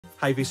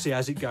Hey VC,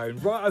 how's it going?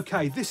 Right,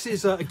 okay, this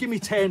is a Gimme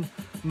 10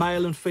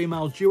 male and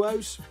female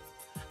duos.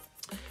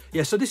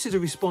 Yeah, so this is a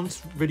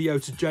response video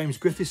to James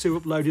Griffiths, who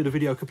uploaded a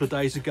video a couple of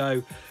days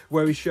ago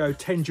where he showed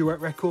 10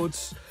 duet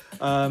records.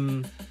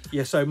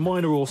 Yeah, so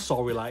mine are all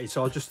soul related,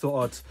 so I just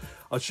thought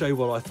I'd show you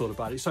what I thought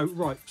about it. So,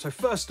 right, so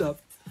first up,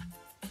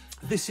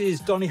 this is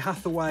Donny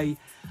Hathaway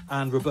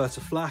and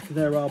Roberta Flack,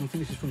 their album. I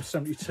think this is from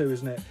 72,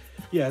 isn't it?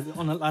 Yeah,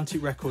 on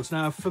Atlantic Records.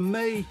 Now, for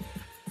me,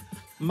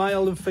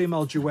 male and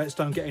female duets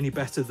don't get any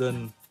better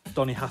than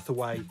Donny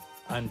Hathaway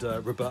and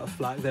Roberta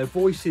Flack. Their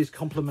voices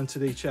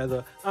complemented each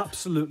other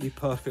absolutely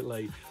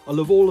perfectly. I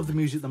love all of the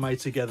music they made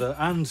together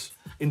and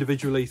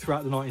individually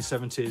throughout the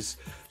 1970s.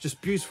 Just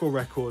beautiful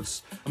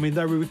records. I mean,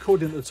 they were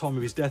recording at the time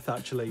of his death,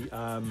 actually.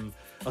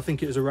 I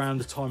think it was around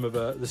the time of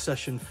the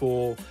session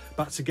for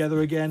Back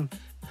Together Again.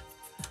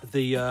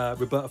 The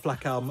Roberta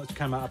Flack album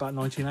came out about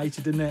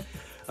 1980, didn't it?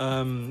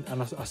 And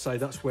I say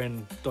that's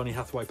when Donny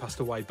Hathaway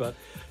passed away. But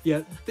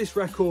yeah, this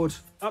record,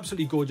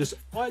 absolutely gorgeous.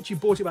 I actually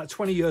bought it about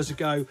 20 years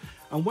ago,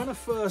 and when I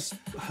first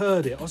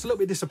heard it, I was a little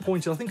bit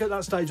disappointed. I think at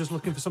that stage I was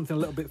looking for something a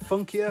little bit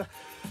funkier,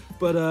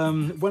 but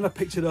when I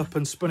picked it up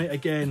and spun it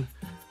again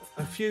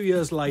a few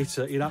years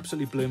later, it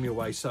absolutely blew me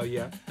away. So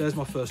yeah, there's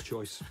my first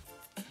choice.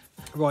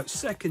 Right,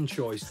 second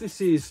choice,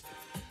 this is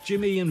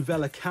Gimme and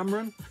Vella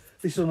Cameron.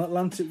 This is on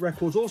Atlantic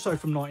Records, also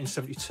from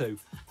 1972.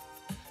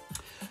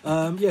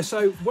 Yeah,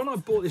 so when I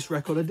bought this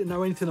record, I didn't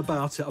know anything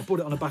about it. I bought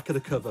it on the back of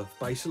the cover,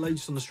 basically,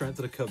 just on the strength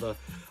of the cover.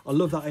 I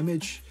love that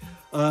image.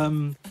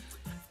 And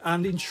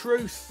in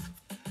truth,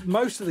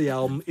 most of the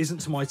album isn't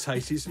to my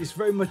taste. It's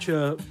very much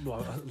a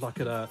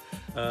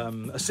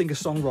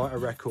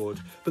singer-songwriter record.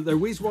 But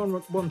there is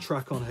one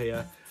track on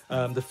here,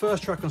 the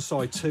first track on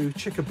side 2,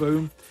 Chicka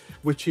Boom,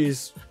 which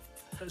is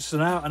it's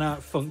an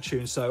out-and-out funk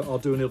tune, so I'll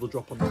do a little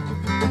drop on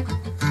that.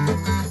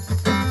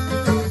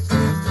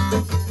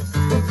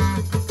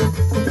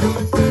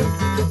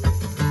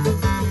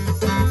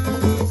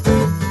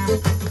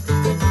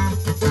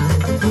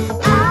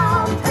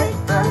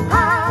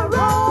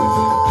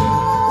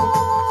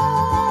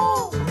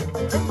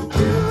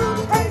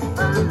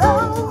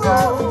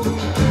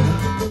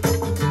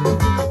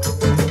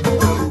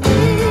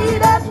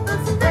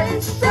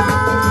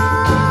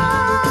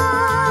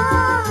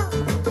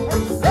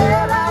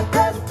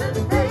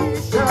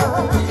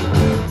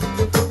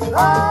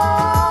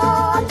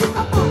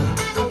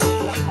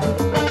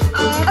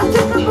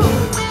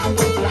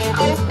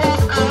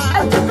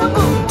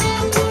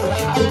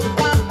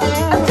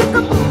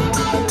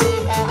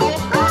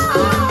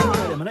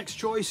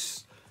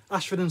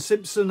 Ashford and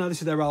Simpson. Now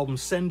this is their album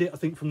Send It, I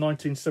think from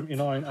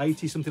 1979,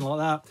 80, something like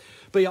that.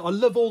 But yeah, I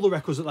love all the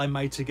records that they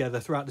made together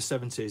throughout the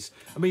 70s.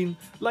 I mean,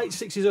 late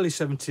 60s, early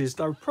 70s,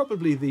 they were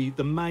probably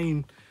the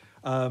main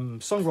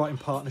songwriting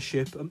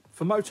partnership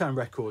for Motown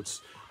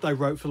Records. They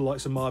wrote for the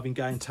likes of Marvin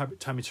Gaye and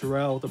Tammy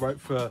Terrell. They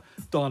wrote for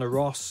Diana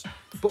Ross.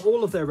 But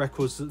all of their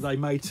records that they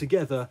made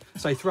together,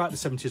 say throughout the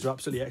 70s, are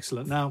absolutely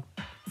excellent. Now,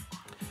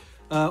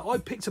 I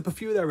picked up a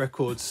few of their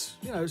records,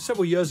 you know,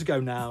 several years ago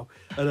now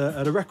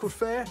at a record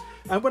fair.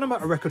 And when I'm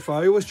at a record fair,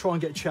 I always try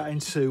and get chatting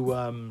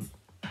to,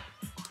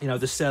 you know,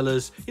 the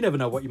sellers. You never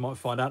know what you might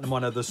find out. There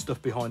might have the stuff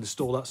behind the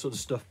stall, that sort of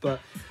stuff. But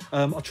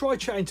I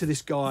tried chatting to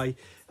this guy,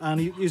 and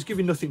he was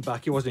giving nothing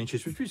back. He wasn't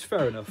interested, which was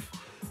fair enough.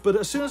 But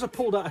as soon as I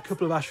pulled out a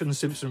couple of Ashford and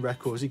Simpson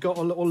records, he got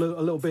a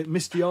little bit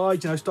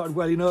misty-eyed, you know, started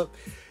welling up.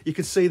 You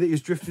could see that he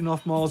was drifting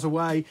off miles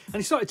away. And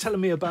he started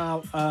telling me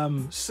about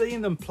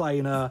seeing them play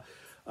in a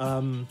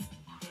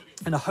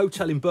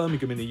hotel in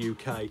Birmingham in the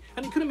UK.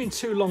 And it couldn't have been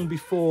too long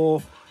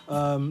before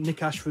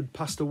Nick Ashford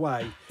passed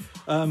away.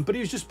 But he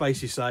was just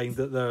basically saying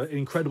that they're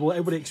incredible.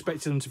 Everybody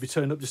expected them to be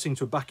turned up to sing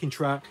to a backing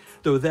track.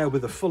 They were there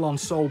with a full-on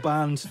soul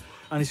band.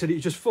 And he said it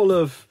was just full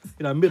of,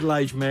 you know,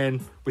 middle-aged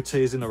men with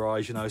tears in their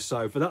eyes, you know.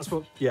 So, but that's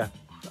what, yeah.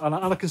 And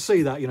I can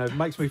see that, you know, it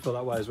makes me feel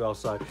that way as well.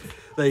 So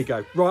there you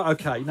go. Right,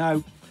 okay.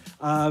 Now,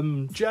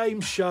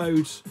 James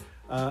showed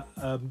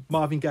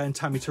Marvin Gaye and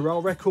Tammy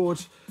Terrell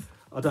record.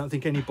 I don't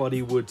think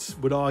anybody would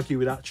argue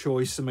with that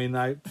choice. I mean,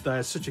 they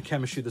have such a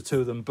chemistry, the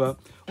two of them. But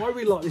I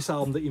really like this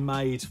album that he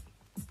made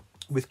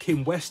with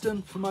Kim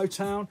Weston for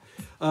Motown.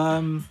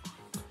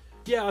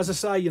 Yeah, as I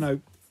say, you know,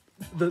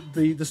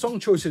 the song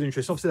choice is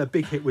interesting. Obviously, their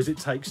big hit was It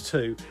Takes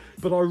Two.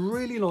 But I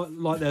really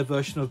like their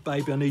version of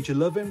Baby I Need Your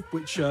Lovin',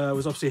 which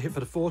was obviously a hit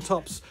for the Four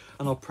Tops.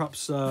 And I'll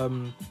perhaps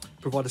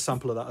provide a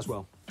sample of that as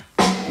well.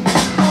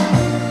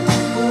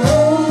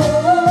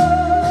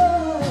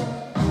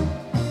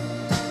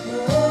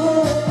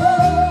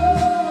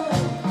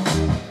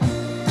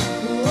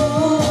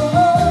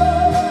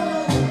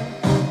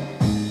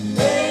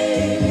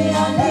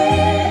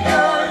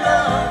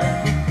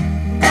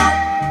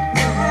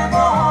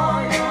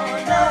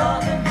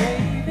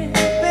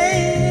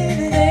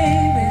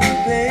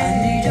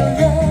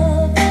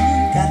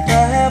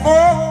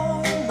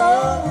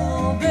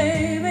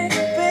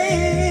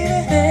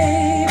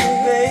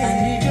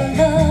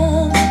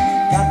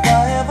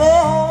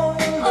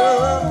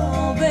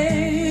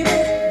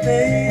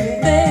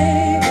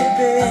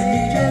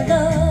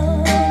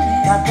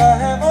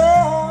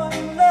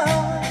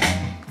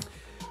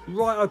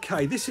 Right,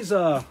 okay, this is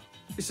an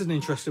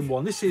interesting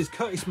one. This is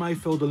Curtis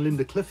Mayfield and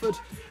Linda Clifford.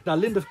 Now,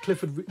 Linda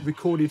Clifford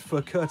recorded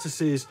for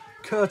Curtis's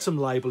Curtain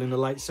label in the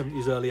late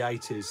 70s, early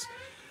 80s.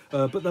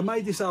 But they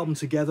made this album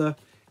together.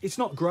 It's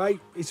not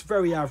great, it's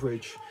very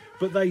average,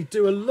 but they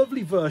do a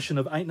lovely version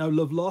of Ain't No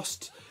Love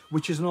Lost,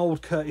 which is an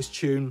old Curtis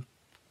tune,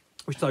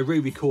 which they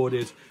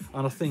re-recorded,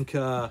 and I think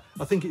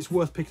it's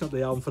worth picking up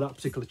the album for that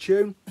particular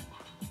tune.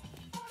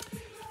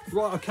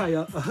 Right, okay,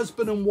 a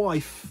husband and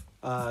wife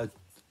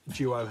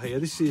duo here.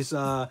 This is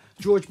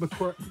George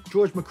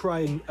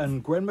McRae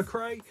and Gwen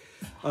McRae.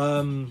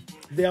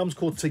 The album's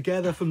called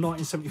Together from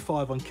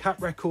 1975 on Cat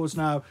Records.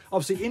 Now,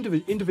 obviously,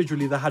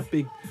 individually they had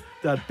big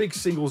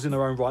singles in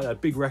their own right. They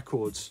had big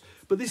records,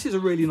 but this is a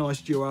really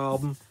nice duo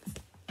album.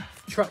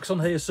 Tracks on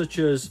here such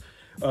as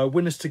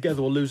Winners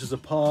Together or Losers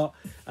Apart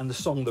and the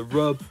song The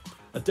Rub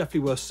are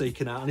definitely worth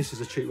seeking out, and this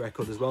is a cheap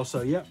record as well,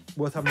 so yeah,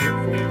 worth having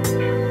a look for.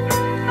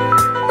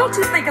 Don't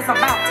you think it's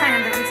about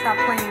time that we stop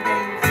playing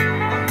games?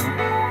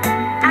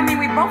 I mean,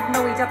 we both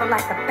know each other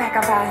like the back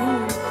of our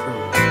hands.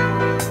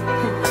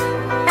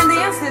 And the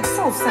answer is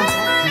so simple.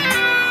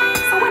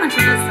 So why don't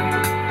you listen to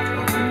it?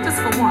 Just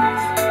for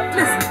once.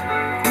 Listen.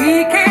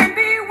 We can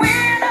be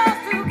winners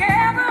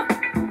together,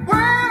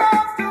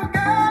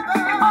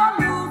 or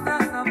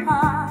losers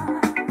apart.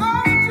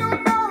 Don't you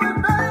know it,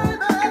 baby?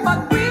 But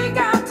we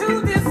got to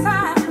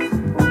decide.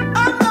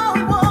 I know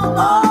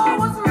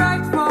what's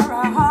right for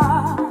our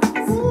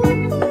hearts. Ooh,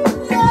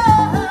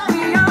 yeah.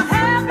 We are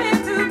happy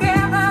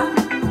together,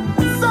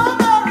 so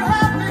very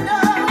happy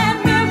now, and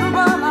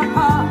miserable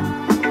apart.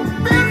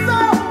 This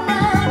old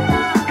man,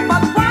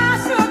 but why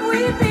should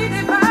we be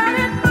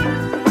divided?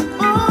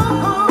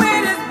 Ooh,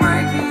 when it's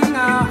breaking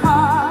our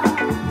hearts.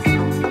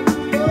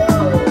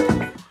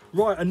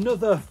 Right,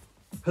 another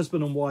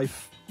husband and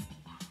wife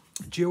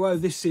duo.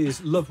 This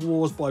is Love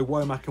Wars by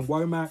Womack and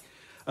Womack.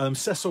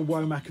 Cecil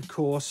Womack, of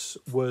course,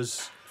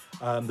 was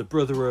the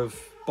brother of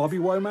Bobby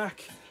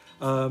Womack.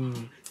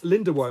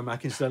 Linda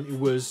Womack, incidentally,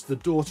 was the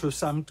daughter of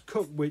Sam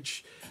Cooke,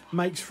 which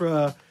makes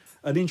for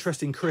an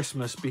interesting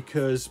Christmas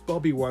because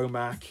Bobby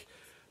Womack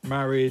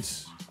married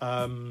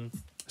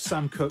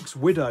Sam Cooke's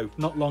widow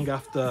not long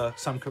after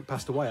Sam Cooke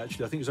passed away,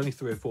 actually. I think it was only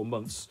 3 or 4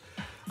 months.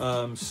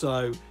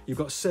 So you've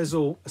got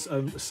Cecil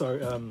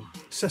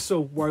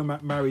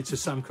Womack married to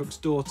Sam Cooke's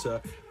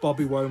daughter,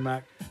 Bobby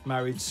Womack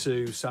married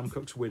to Sam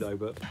Cooke's widow,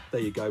 but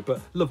there you go.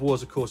 But Love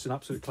Wars, of course, an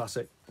absolute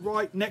classic.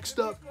 Right, next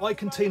up,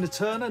 Ike and Tina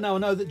Turner. Now, I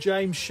know that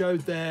James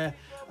showed their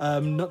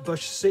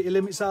Nutbush City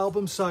Limits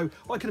album, so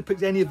I could have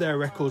picked any of their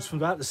records from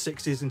about the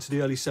 60s into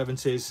the early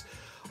 70s.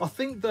 I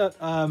think that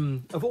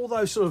of all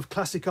those sort of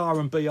classic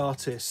R&B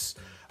artists,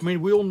 I mean,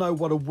 we all know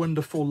what a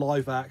wonderful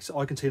live act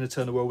Ike and Tina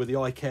Turner were with the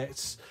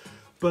Ikettes,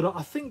 but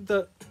I think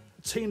that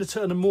Tina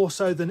Turner, more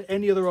so than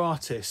any other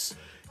artist,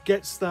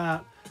 gets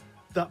that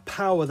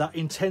power, that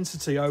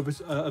intensity over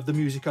of the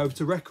music over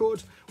to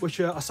record, which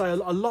I say a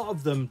lot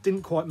of them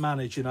didn't quite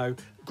manage. You know,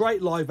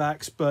 great live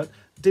acts, but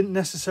didn't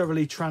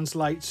necessarily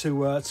translate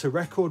to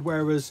record.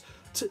 Whereas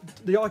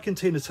the Ike and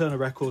Tina Turner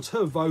records,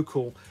 her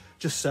vocal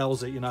just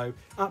sells it. You know,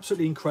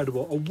 absolutely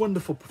incredible, a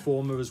wonderful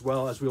performer as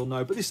well, as we all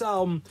know. But this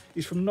album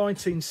is from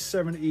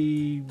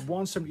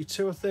 1971,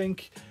 72, I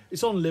think.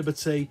 It's on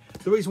Liberty.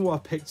 The reason why I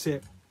picked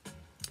it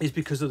is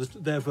because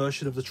of their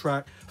version of the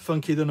track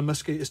Funkier Than a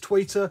Mosquito's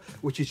Tweeter,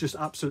 which is just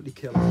absolutely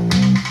killer.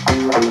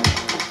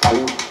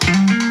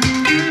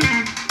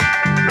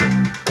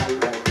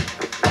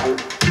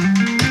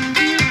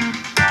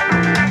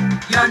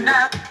 You're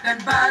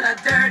nothing but a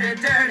dirty,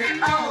 dirty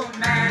old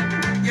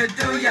man. You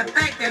do your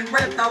thinking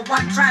with a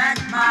one-track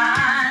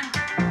mind.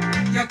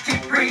 You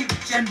keep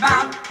preaching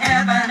about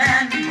heaven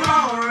and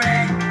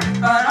glory,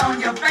 but on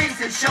your face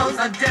it shows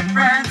a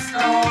different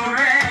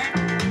story.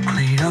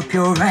 Clean up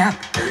your rap,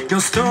 your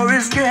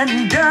story's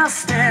getting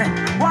dusty.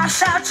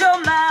 Wash out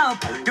your mouth,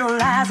 your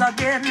lies are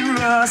getting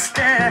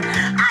rusty.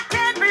 I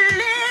can't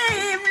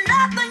believe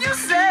nothing you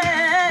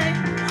say,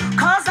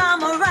 'cause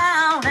I'm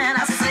around and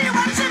I see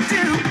what you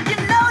do. You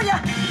know you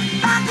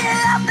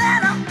funkier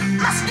than a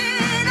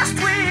mosquito's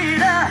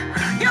tweeter.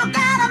 You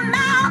got a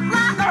mouth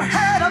like a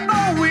herd of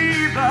boll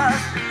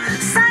weavers.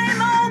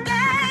 Same old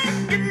game,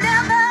 you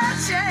never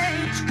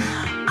change.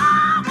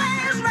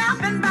 Always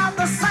rapping about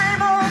the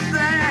same old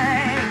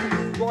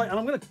thing. Right, and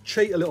I'm going to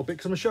cheat a little bit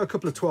because I'm going to show a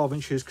couple of 12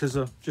 inches because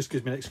it just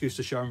gives me an excuse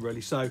to show them,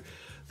 really. So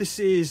this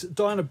is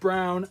Diana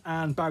Brown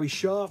and Barry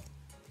Sharp,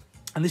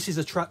 and this is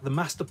a track, The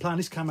Master Plan.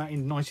 This came out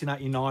in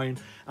 1989,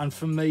 and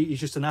for me it's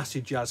just an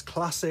acid jazz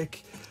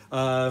classic.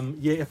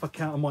 Yeah, if I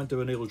can, I might do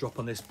a needle drop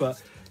on this,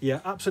 but yeah,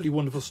 absolutely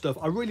wonderful stuff.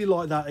 I really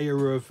like that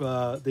era of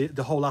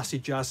the whole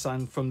acid jazz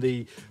sound from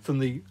the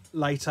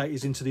late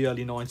 80s into the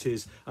early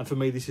 90s, and for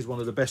me this is one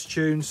of the best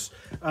tunes.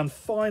 And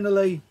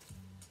finally,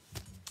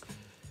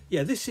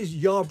 yeah, this is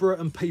Yarborough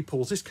and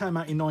Peoples. This came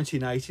out in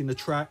 1980 in the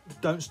track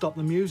Don't Stop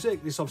the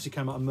Music. This obviously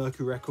came out on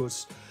Mercury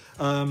Records.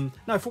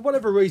 Now, for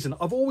whatever reason,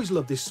 I've always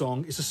loved this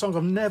song. It's a song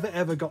I've never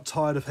ever got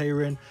tired of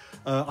hearing.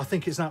 I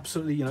think it's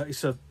absolutely, you know,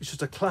 it's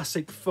just a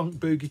classic funk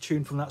boogie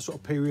tune from that sort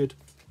of period.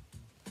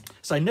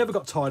 say, never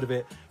got tired of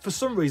it. For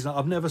some reason,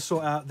 I've never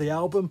sought out the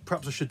album.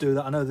 Perhaps I should do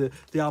that. I know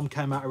the album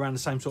came out around the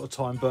same sort of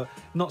time, but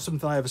not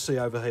something I ever see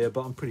over here,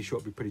 but I'm pretty sure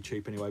it'll be pretty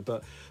cheap anyway.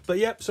 But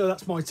yeah, so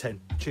that's my 10.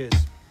 Cheers.